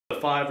The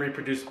 5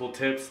 reproducible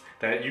tips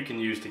that you can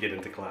use to get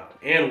into cloud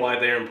and why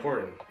they're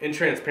important. In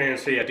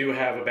transparency, I do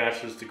have a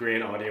bachelor's degree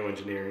in audio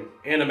engineering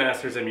and a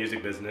master's in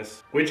music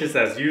business, which is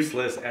as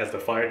useless as the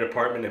fire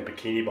department in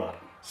Bikini Bottom.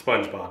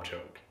 SpongeBob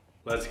joke.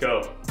 Let's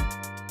go.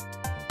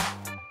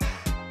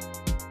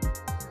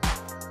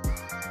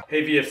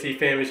 Hey VFC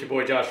fam, it's your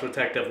boy Joshua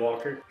Tech Dev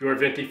Walker, your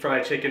Venti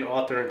fried chicken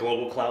author and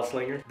global cloud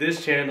slinger.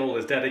 This channel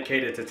is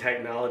dedicated to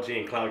technology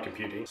and cloud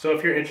computing. So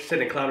if you're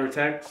interested in cloud or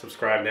tech,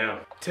 subscribe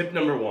now. Tip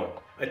number 1.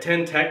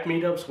 Attend tech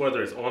meetups,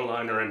 whether it's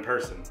online or in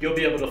person. You'll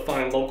be able to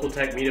find local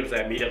tech meetups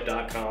at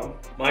meetup.com.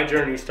 My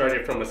journey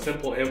started from a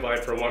simple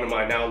invite from one of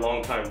my now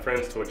longtime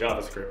friends to a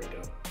JavaScript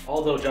meetup.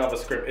 Although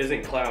JavaScript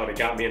isn't cloud, it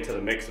got me into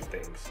the mix of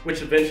things,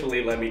 which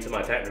eventually led me to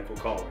my technical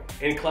calling.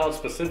 And cloud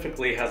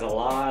specifically has a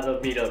lot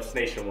of meetups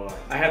nationwide.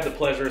 I had the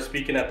pleasure of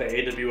speaking at the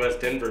AWS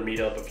Denver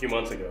meetup a few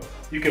months ago.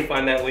 You can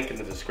find that link in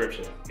the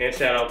description. And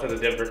shout out to the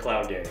Denver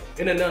Cloud Gang.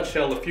 In a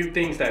nutshell, a few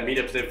things that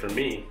meetups did for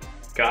me: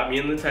 got me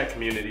in the tech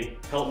community,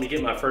 helped me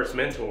get my first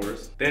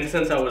mentors. Then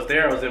since I was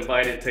there, I was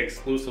invited to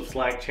exclusive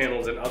Slack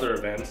channels and other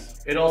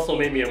events. It also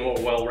made me a more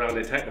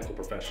well-rounded technical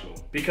professional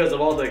because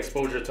of all the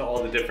exposure to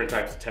all the different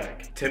types of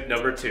tech. Tip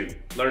number 2,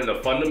 learn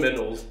the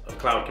fundamentals of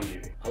cloud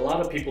computing. A lot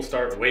of people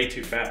start way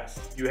too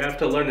fast. You have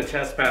to learn the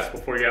chess pass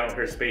before you're out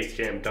here Space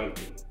Jam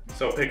dunking.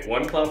 So pick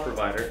one cloud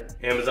provider,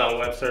 Amazon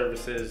Web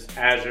Services,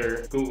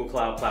 Azure, Google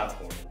Cloud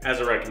Platform,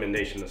 as a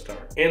recommendation to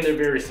start. And they're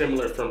very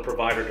similar from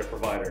provider to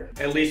provider,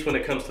 at least when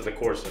it comes to the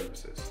core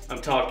services. I'm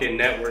talking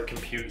network,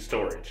 compute,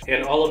 storage.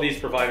 And all of these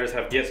providers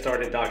have get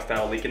started doc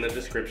style link in the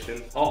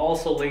description. I'll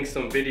also link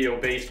some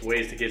video-based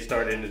ways to get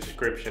started in the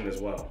description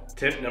as well.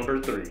 Tip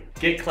number 3,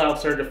 get cloud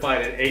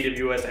certified in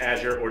AWS,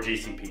 Azure, or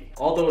GCP.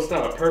 Although it's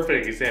not a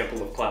perfect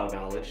example of cloud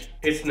knowledge,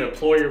 it's an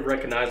employer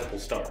recognizable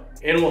start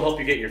and will help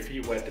you get your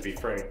feet wet, to be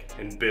frank,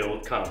 and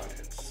build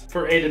confidence.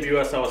 For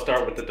AWS, I would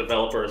start with the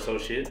Developer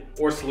Associate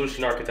or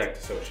Solution Architect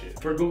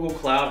Associate. For Google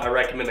Cloud, I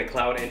recommend the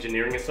Cloud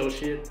Engineering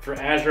Associate. For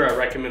Azure, I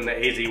recommend the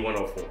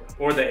AZ-104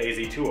 or the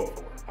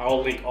AZ-204.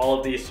 I'll link all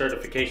of these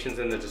certifications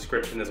in the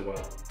description as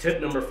well.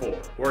 Tip number 4,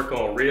 work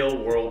on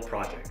real-world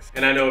projects.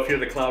 And I know if you're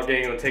the cloud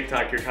gang on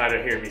TikTok, you're tired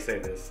of hearing me say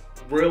this.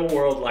 Real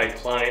world like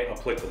client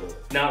applicable,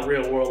 not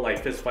real world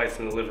like fistfights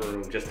in the living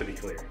room, just to be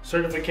clear.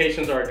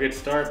 Certifications are a good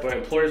start, but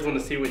employers want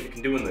to see what you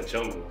can do in the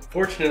jungle.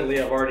 Fortunately,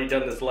 I've already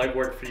done this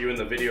legwork for you in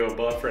the video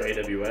above for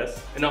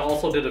AWS, and I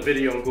also did a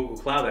video on Google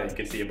Cloud that you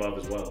can see above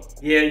as well.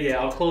 Yeah,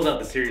 I'll close out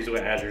the series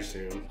with Azure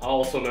soon. I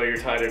also know you're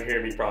tired of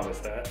hearing me promise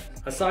that.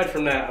 Aside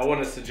from that, I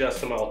want to suggest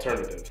some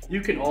alternatives.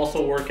 You can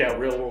also work out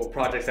real world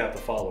projects at the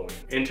following: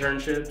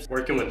 internships,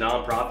 working with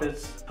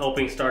nonprofits,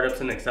 helping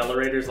startups and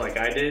accelerators like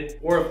I did,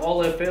 or if all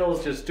that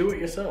fails, just do it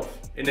yourself.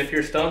 And if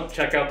you're stumped,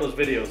 check out those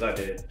videos I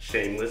did.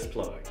 Shameless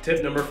plug.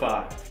 Tip number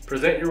 5,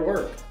 present your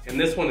work. And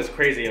this one is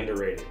crazy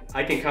underrated.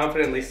 I can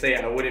confidently say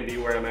I wouldn't be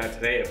where I'm at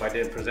today if I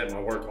didn't present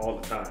my work all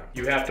the time.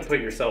 You have to put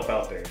yourself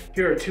out there.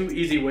 Here are 2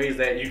 easy ways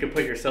that you can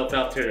put yourself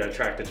out there to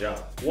attract a job.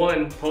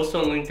 1, post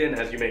on LinkedIn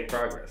as you make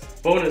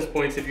progress. Bonus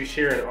points if you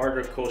share an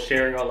article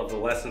sharing all of the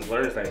lessons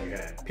learned that you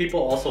had.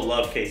 People also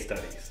love case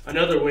studies.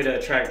 Another way to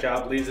attract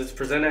job leads is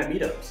present at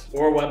meetups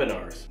or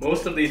webinars.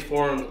 Most of these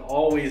forums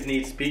always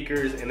need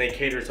speakers and they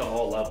cater to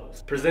all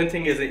levels.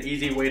 Presenting is an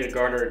easy way to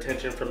garner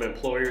attention from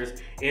employers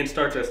and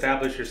start to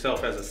establish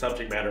yourself as a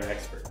subject matter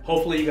expert.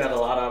 Hopefully you got a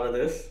lot out of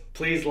this.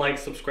 Please like,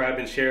 subscribe,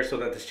 and share so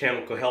that this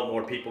channel can help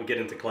more people get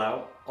into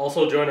cloud.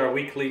 Also join our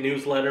weekly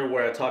newsletter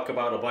where I talk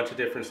about a bunch of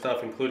different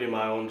stuff, including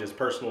my own just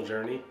personal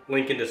journey.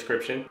 Link in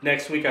description.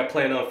 Next week I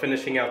plan on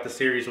finishing out the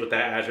series with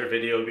that Azure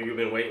video you've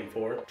been waiting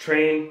for.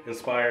 Train,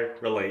 inspire,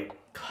 relate.